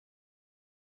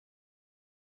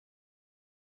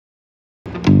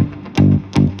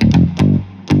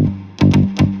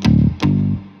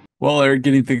Well, Eric,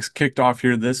 getting things kicked off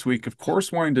here this week, of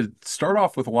course, wanting to start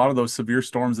off with a lot of those severe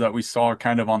storms that we saw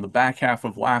kind of on the back half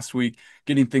of last week,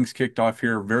 getting things kicked off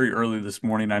here very early this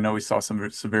morning. I know we saw some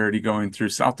severity going through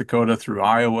South Dakota, through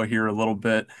Iowa here a little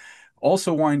bit.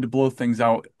 Also wanting to blow things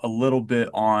out a little bit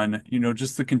on,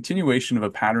 just the continuation of a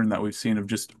pattern that we've seen of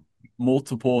just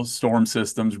multiple storm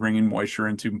systems bringing moisture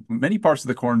into many parts of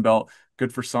the Corn Belt.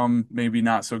 Good for some, maybe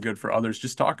not so good for others.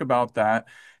 Just talk about that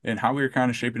and how we are kind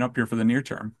of shaping up here for the near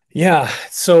term. Yeah.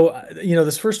 So,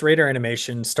 this first radar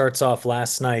animation starts off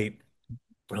last night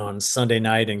on Sunday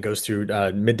night and goes through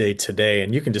midday today.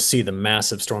 And you can just see the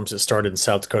massive storms that started in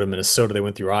South Dakota, Minnesota. They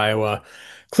went through Iowa,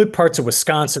 clipped parts of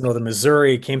Wisconsin, northern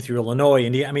Missouri, came through Illinois,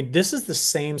 India. I mean, this is the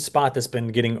same spot that's been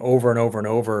getting over and over and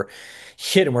over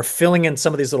hit. And we're filling in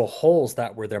some of these little holes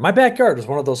that were there. My backyard was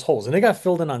one of those holes, and they got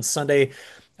filled in on Sunday.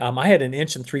 I had an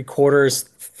inch and three quarters.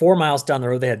 4 miles down the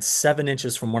road, they had 7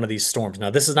 inches from one of these storms.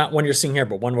 Now, this is not one you're seeing here,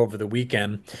 but one over the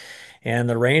weekend. And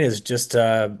the rain is just,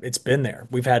 it's been there.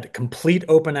 We've had complete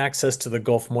open access to the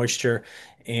Gulf moisture.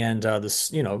 And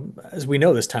as we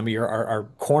know this time of year, our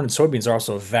corn and soybeans are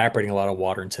also evaporating a lot of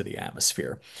water into the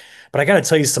atmosphere. But I got to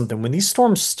tell you something. When these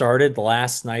storms started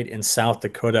last night in South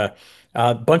Dakota,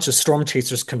 a bunch of storm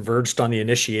chasers converged on the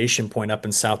initiation point up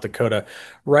in South Dakota,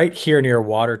 right here near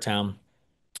Watertown.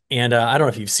 And I don't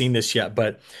know if you've seen this yet,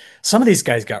 but some of these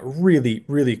guys got really,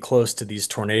 really close to these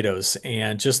tornadoes.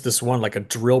 And just this one, like a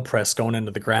drill press going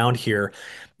into the ground here,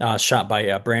 shot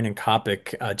by Brandon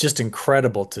Kopic. Just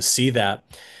incredible to see that.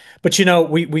 But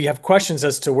we have questions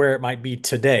as to where it might be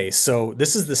today. So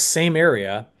this is the same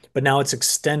area, but now it's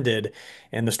extended.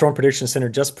 And the Storm Prediction Center,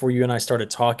 just before you and I started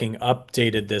talking,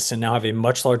 updated this and now have a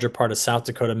much larger part of South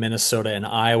Dakota, Minnesota, and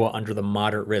Iowa under the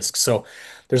moderate risk. So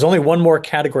there's only one more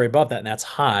category above that, and that's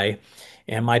high.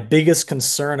 And my biggest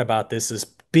concern about this is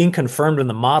being confirmed in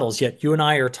the models, yet you and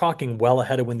I are talking well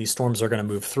ahead of when these storms are going to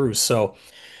move through. So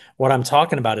what I'm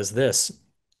talking about is this.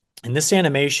 In this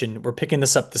animation, we're picking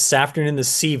this up this afternoon,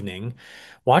 this evening.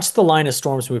 Watch the line of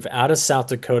storms move out of South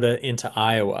Dakota into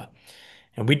Iowa.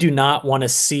 And we do not want to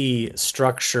see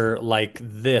structure like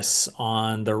this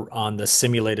on the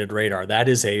simulated radar.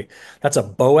 That's a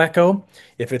bow echo.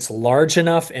 If it's large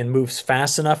enough and moves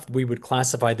fast enough, we would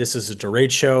classify this as a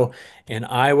derecho. In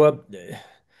Iowa,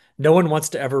 no one wants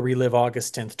to ever relive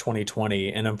August 10th,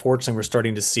 2020. And unfortunately, we're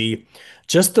starting to see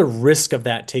just the risk of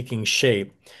that taking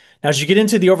shape. Now, as you get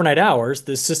into the overnight hours,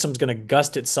 the system's going to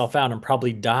gust itself out and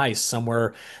probably die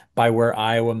somewhere by where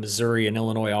Iowa, Missouri, and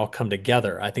Illinois all come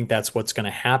together. I think that's what's going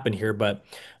to happen here. But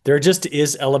there just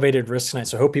is elevated risk tonight.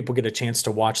 So I hope people get a chance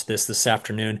to watch this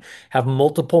afternoon. Have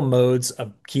multiple modes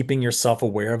of keeping yourself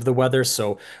aware of the weather.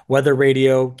 So weather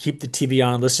radio, keep the TV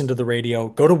on, listen to the radio,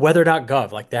 go to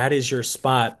weather.gov. Like that is your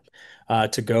spot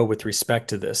to go with respect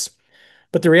to this.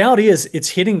 But the reality is, it's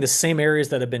hitting the same areas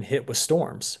that have been hit with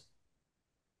storms.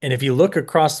 And if you look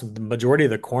across the majority of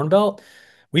the Corn Belt,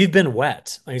 we've been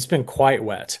wet. I mean, it's been quite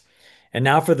wet. And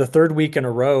now for the third week in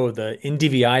a row, the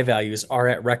NDVI values are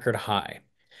at record high.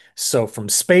 So from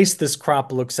space, this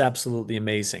crop looks absolutely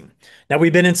amazing. Now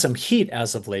we've been in some heat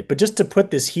as of late, but just to put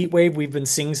this heat wave we've been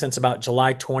seeing since about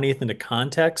July 20th into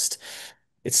context,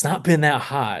 it's not been that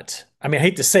hot. I mean, I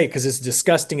hate to say it because it's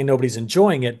disgusting and nobody's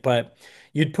enjoying it, but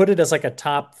you'd put it as like a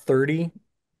top 30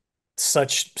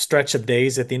 such stretch of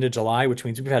days at the end of July, which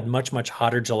means we've had much, much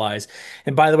hotter Julys.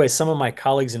 And by the way, some of my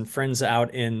colleagues and friends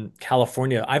out in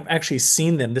California, I've actually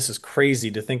seen them. This is crazy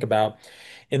to think about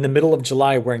in the middle of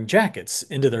July wearing jackets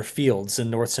into their fields in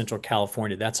north central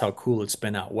California. That's how cool it's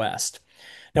been out west.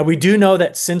 Now, we do know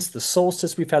that since the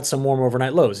solstice, we've had some warm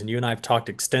overnight lows, and you and I have talked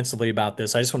extensively about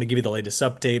this. I just want to give you the latest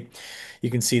update. You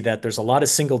can see that there's a lot of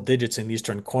single digits in the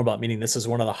Eastern Corn Belt, meaning this is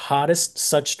one of the hottest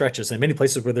such stretches. In many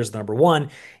places where there's the number one,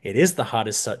 it is the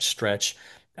hottest such stretch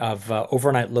of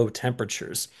overnight low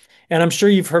temperatures. And I'm sure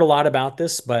you've heard a lot about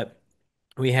this, but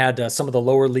we had some of the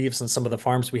lower leaves and some of the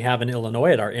farms we have in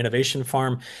Illinois at our innovation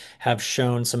farm have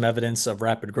shown some evidence of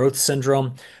rapid growth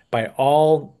syndrome by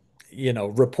all,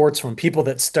 reports from people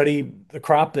that study the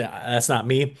crop. That's not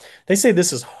me. They say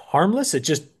this is harmless. It's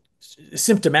just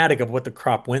symptomatic of what the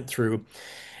crop went through.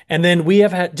 And then we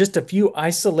have had just a few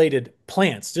isolated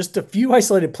plants,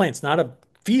 not of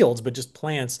fields, but just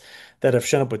plants that have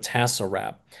shown up with tassel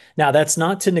wrap. Now, that's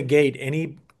not to negate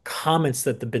any comments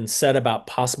that have been said about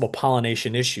possible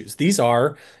pollination issues. These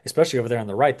are, especially over there on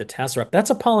the right, the tassel wrap, that's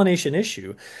a pollination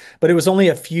issue, but it was only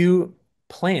a few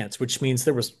plants, which means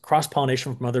there was cross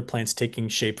pollination from other plants taking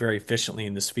shape very efficiently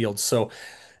in this field. So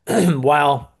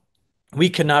while we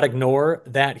cannot ignore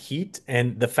that heat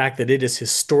and the fact that it is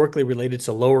historically related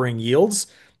to lowering yields.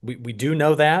 We do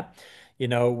know that.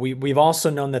 We've also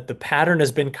known that the pattern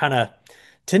has been kind of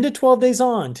 10 to 12 days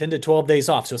on, 10 to 12 days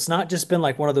off. So it's not just been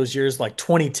like one of those years like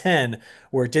 2010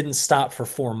 where it didn't stop for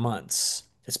 4 months.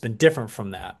 It's been different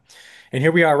from that. And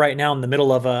here we are right now in the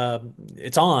middle of a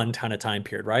it's on kind of time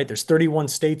period, right? There's 31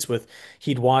 states with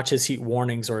heat watches, heat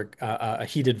warnings, or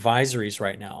heat advisories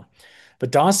right now.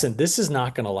 But Dawson, this is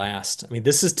not going to last. I mean,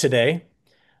 this is today.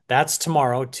 That's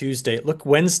tomorrow, Tuesday. Look,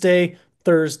 Wednesday,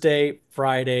 Thursday,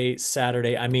 Friday,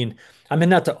 Saturday. I mean, I'm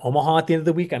heading out to Omaha at the end of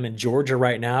the week. I'm in Georgia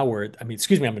right now,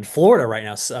 excuse me, I'm in Florida right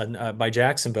now, by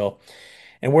Jacksonville,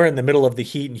 and we're in the middle of the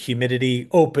heat and humidity,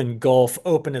 open Gulf,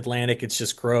 open Atlantic. It's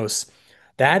just gross.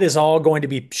 That is all going to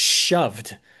be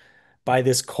shoved by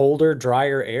this colder,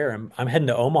 drier air. I'm heading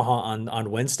to Omaha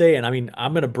on Wednesday, and I mean,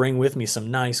 I'm going to bring with me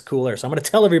some nice, cool air. So I'm going to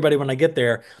tell everybody when I get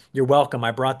there, you're welcome.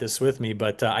 I brought this with me,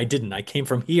 but I didn't. I came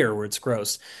from here where it's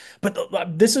gross. But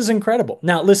this is incredible.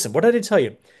 Now, listen, what did I tell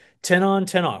you? 10 on,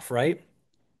 10 off, right?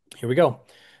 Here we go.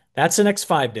 That's the next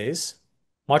 5 days.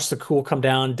 Watch the cool come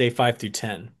down day 5 through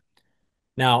 10.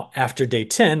 Now, after day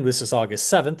 10, this is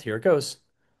August 7th, here it goes.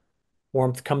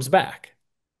 Warmth comes back.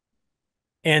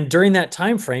 And during that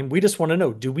time frame, we just want to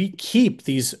know, do we keep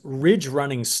these ridge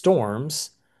running storms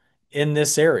in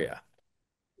this area?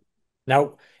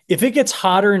 Now, if it gets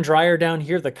hotter and drier down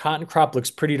here, the cotton crop looks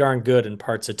pretty darn good in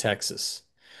parts of Texas.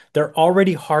 They're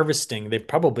already harvesting. They've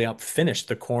probably outfinished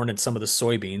the corn and some of the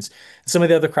soybeans. Some of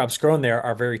the other crops grown there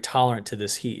are very tolerant to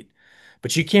this heat.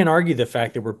 But you can't argue the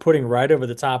fact that we're putting right over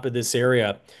the top of this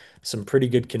area some pretty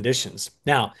good conditions.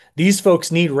 Now, these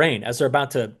folks need rain as they're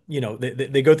about to,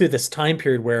 they go through this time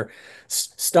period where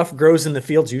stuff grows in the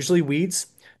fields, usually weeds,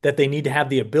 that they need to have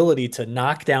the ability to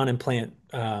knock down and plant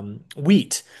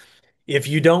wheat. If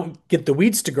you don't get the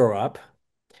weeds to grow up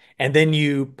and then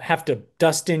you have to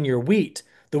dust in your wheat,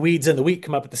 the weeds and the wheat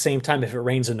come up at the same time if it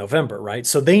rains in November, right?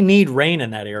 So they need rain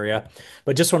in that area.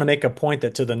 But just want to make a point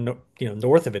that to the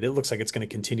north of it, it looks like it's going to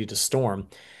continue to storm.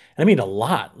 And I mean a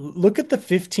lot. Look at the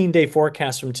 15-day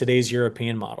forecast from today's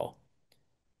European model.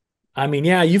 I mean,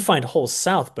 yeah, you find whole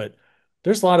south, but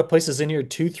there's a lot of places in here,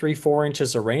 2, 3, 4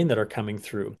 inches of rain that are coming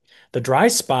through. The dry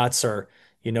spots are,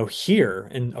 here,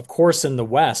 and of course in the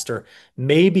west, or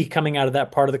maybe coming out of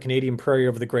that part of the Canadian prairie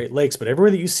over the Great Lakes. But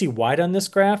everywhere that you see white on this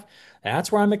graph,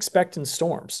 that's where I'm expecting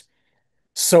storms.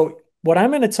 So what I'm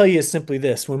going to tell you is simply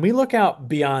this. When we look out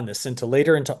beyond this into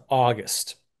later into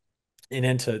August and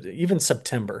into even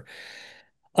September,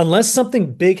 unless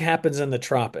something big happens in the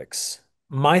tropics,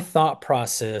 my thought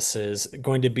process is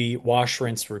going to be wash,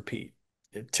 rinse, repeat.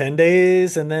 10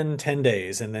 days and then 10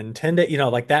 days and then 10 days,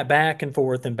 like that back and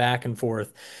forth and back and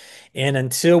forth. And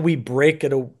until we break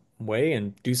it away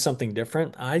and do something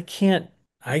different, I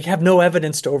have no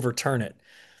evidence to overturn it.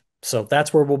 So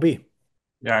that's where we'll be.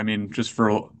 Yeah, I mean, just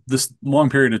for this long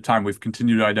period of time, we've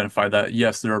continued to identify that,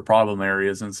 yes, there are problem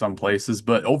areas in some places,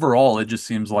 but overall, it just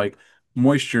seems like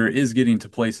moisture is getting to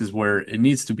places where it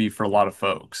needs to be for a lot of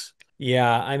folks.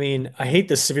 Yeah, I mean, I hate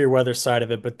the severe weather side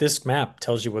of it, but this map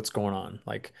tells you what's going on.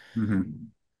 Like Hmm.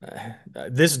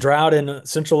 this drought in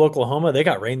central Oklahoma, they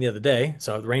got rain the other day,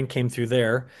 so the rain came through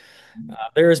there.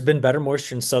 There has been better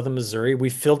moisture in southern Missouri. We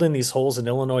filled in these holes in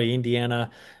Illinois, Indiana,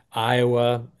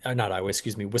 Iowa, not Iowa,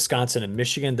 excuse me, Wisconsin and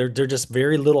Michigan. They're just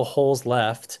very little holes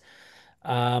left.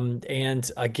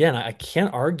 And again, I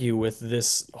can't argue with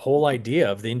this whole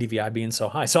idea of the NDVI being so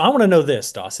high. So I want to know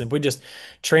this, Dawson. If we just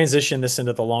transition this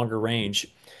into the longer range,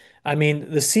 I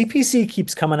mean, the CPC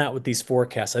keeps coming out with these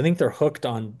forecasts. I think they're hooked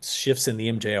on shifts in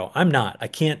the MJO. I'm not.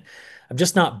 I'm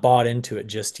just not bought into it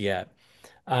just yet.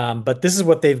 But this is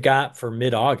what they've got for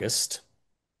mid-August.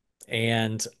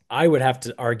 And I would have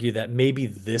to argue that maybe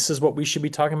this is what we should be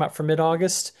talking about for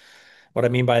mid-August. What I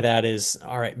mean by that is,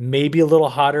 all right, maybe a little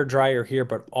hotter, drier here,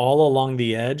 but all along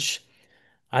the edge,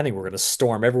 I think we're going to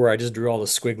storm everywhere. I just drew all the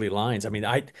squiggly lines. I mean,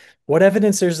 what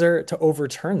evidence is there to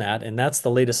overturn that? And that's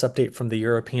the latest update from the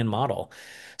European model.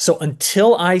 So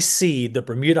until I see the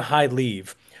Bermuda high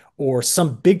leave or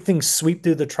some big thing sweep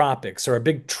through the tropics or a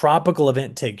big tropical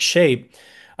event take shape,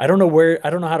 I don't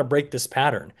know how to break this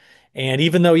pattern. And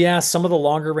even though, yeah, some of the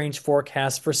longer range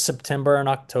forecasts for September and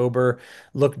October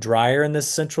look drier in the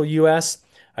central US,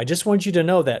 I just want you to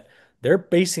know that they're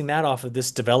basing that off of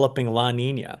this developing La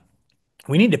Nina.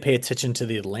 We need to pay attention to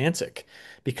the Atlantic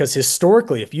because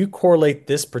historically, if you correlate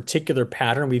this particular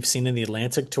pattern we've seen in the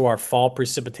Atlantic to our fall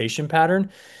precipitation pattern,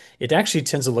 it actually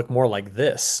tends to look more like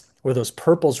this, where those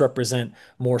purples represent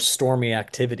more stormy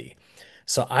activity.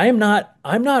 So I'm not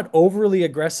overly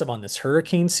aggressive on this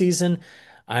hurricane season.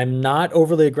 I'm not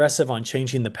overly aggressive on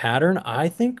changing the pattern. I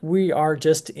think we are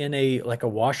just in a like a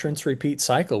wash, rinse, repeat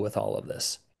cycle with all of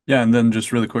this. Yeah, and then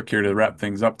just really quick here to wrap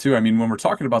things up too. I mean, when we're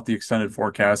talking about the extended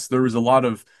forecast, there was a lot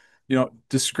of,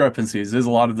 discrepancies. Is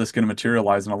a lot of this going to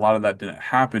materialize? And a lot of that didn't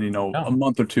happen, a No.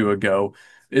 month or two ago.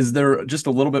 Is there just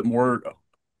a little bit more,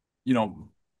 you know,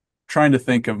 trying to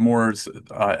think of more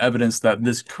evidence that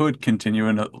this could continue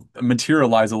and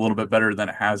materialize a little bit better than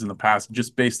it has in the past,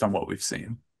 just based on what we've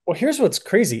seen? Well, here's what's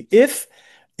crazy. If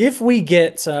we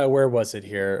get where was it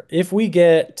here? If we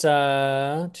get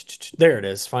there it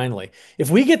is, finally. If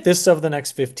we get this over the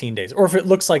next 15 days, or if it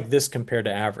looks like this compared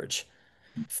to average,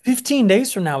 15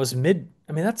 days from now is I mean,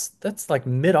 that's like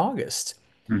mid-August.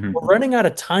 We're Hmm. running out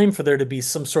of time for there to be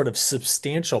some sort of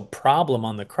substantial problem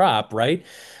on the crop, right?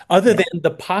 Other Yeah. than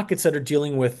the pockets that are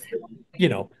dealing with,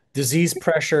 disease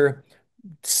pressure,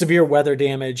 severe weather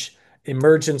damage,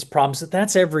 emergence problems.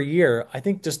 That's every year. I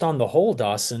think just on the whole,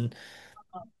 Dawson,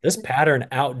 this pattern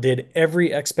outdid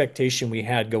every expectation we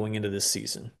had going into this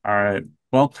season. All right.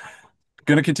 Well,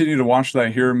 going to continue to watch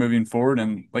that here moving forward.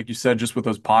 And like you said, just with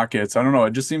those pockets, I don't know.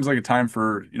 It just seems like a time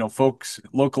for, folks,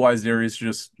 localized areas to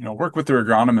just, work with their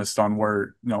agronomist on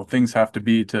where, things have to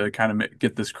be to kind of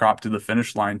get this crop to the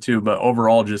finish line too. But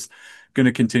overall, just going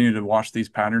to continue to watch these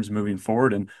patterns moving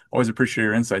forward and always appreciate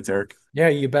your insights, Eric. Yeah,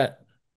 you bet.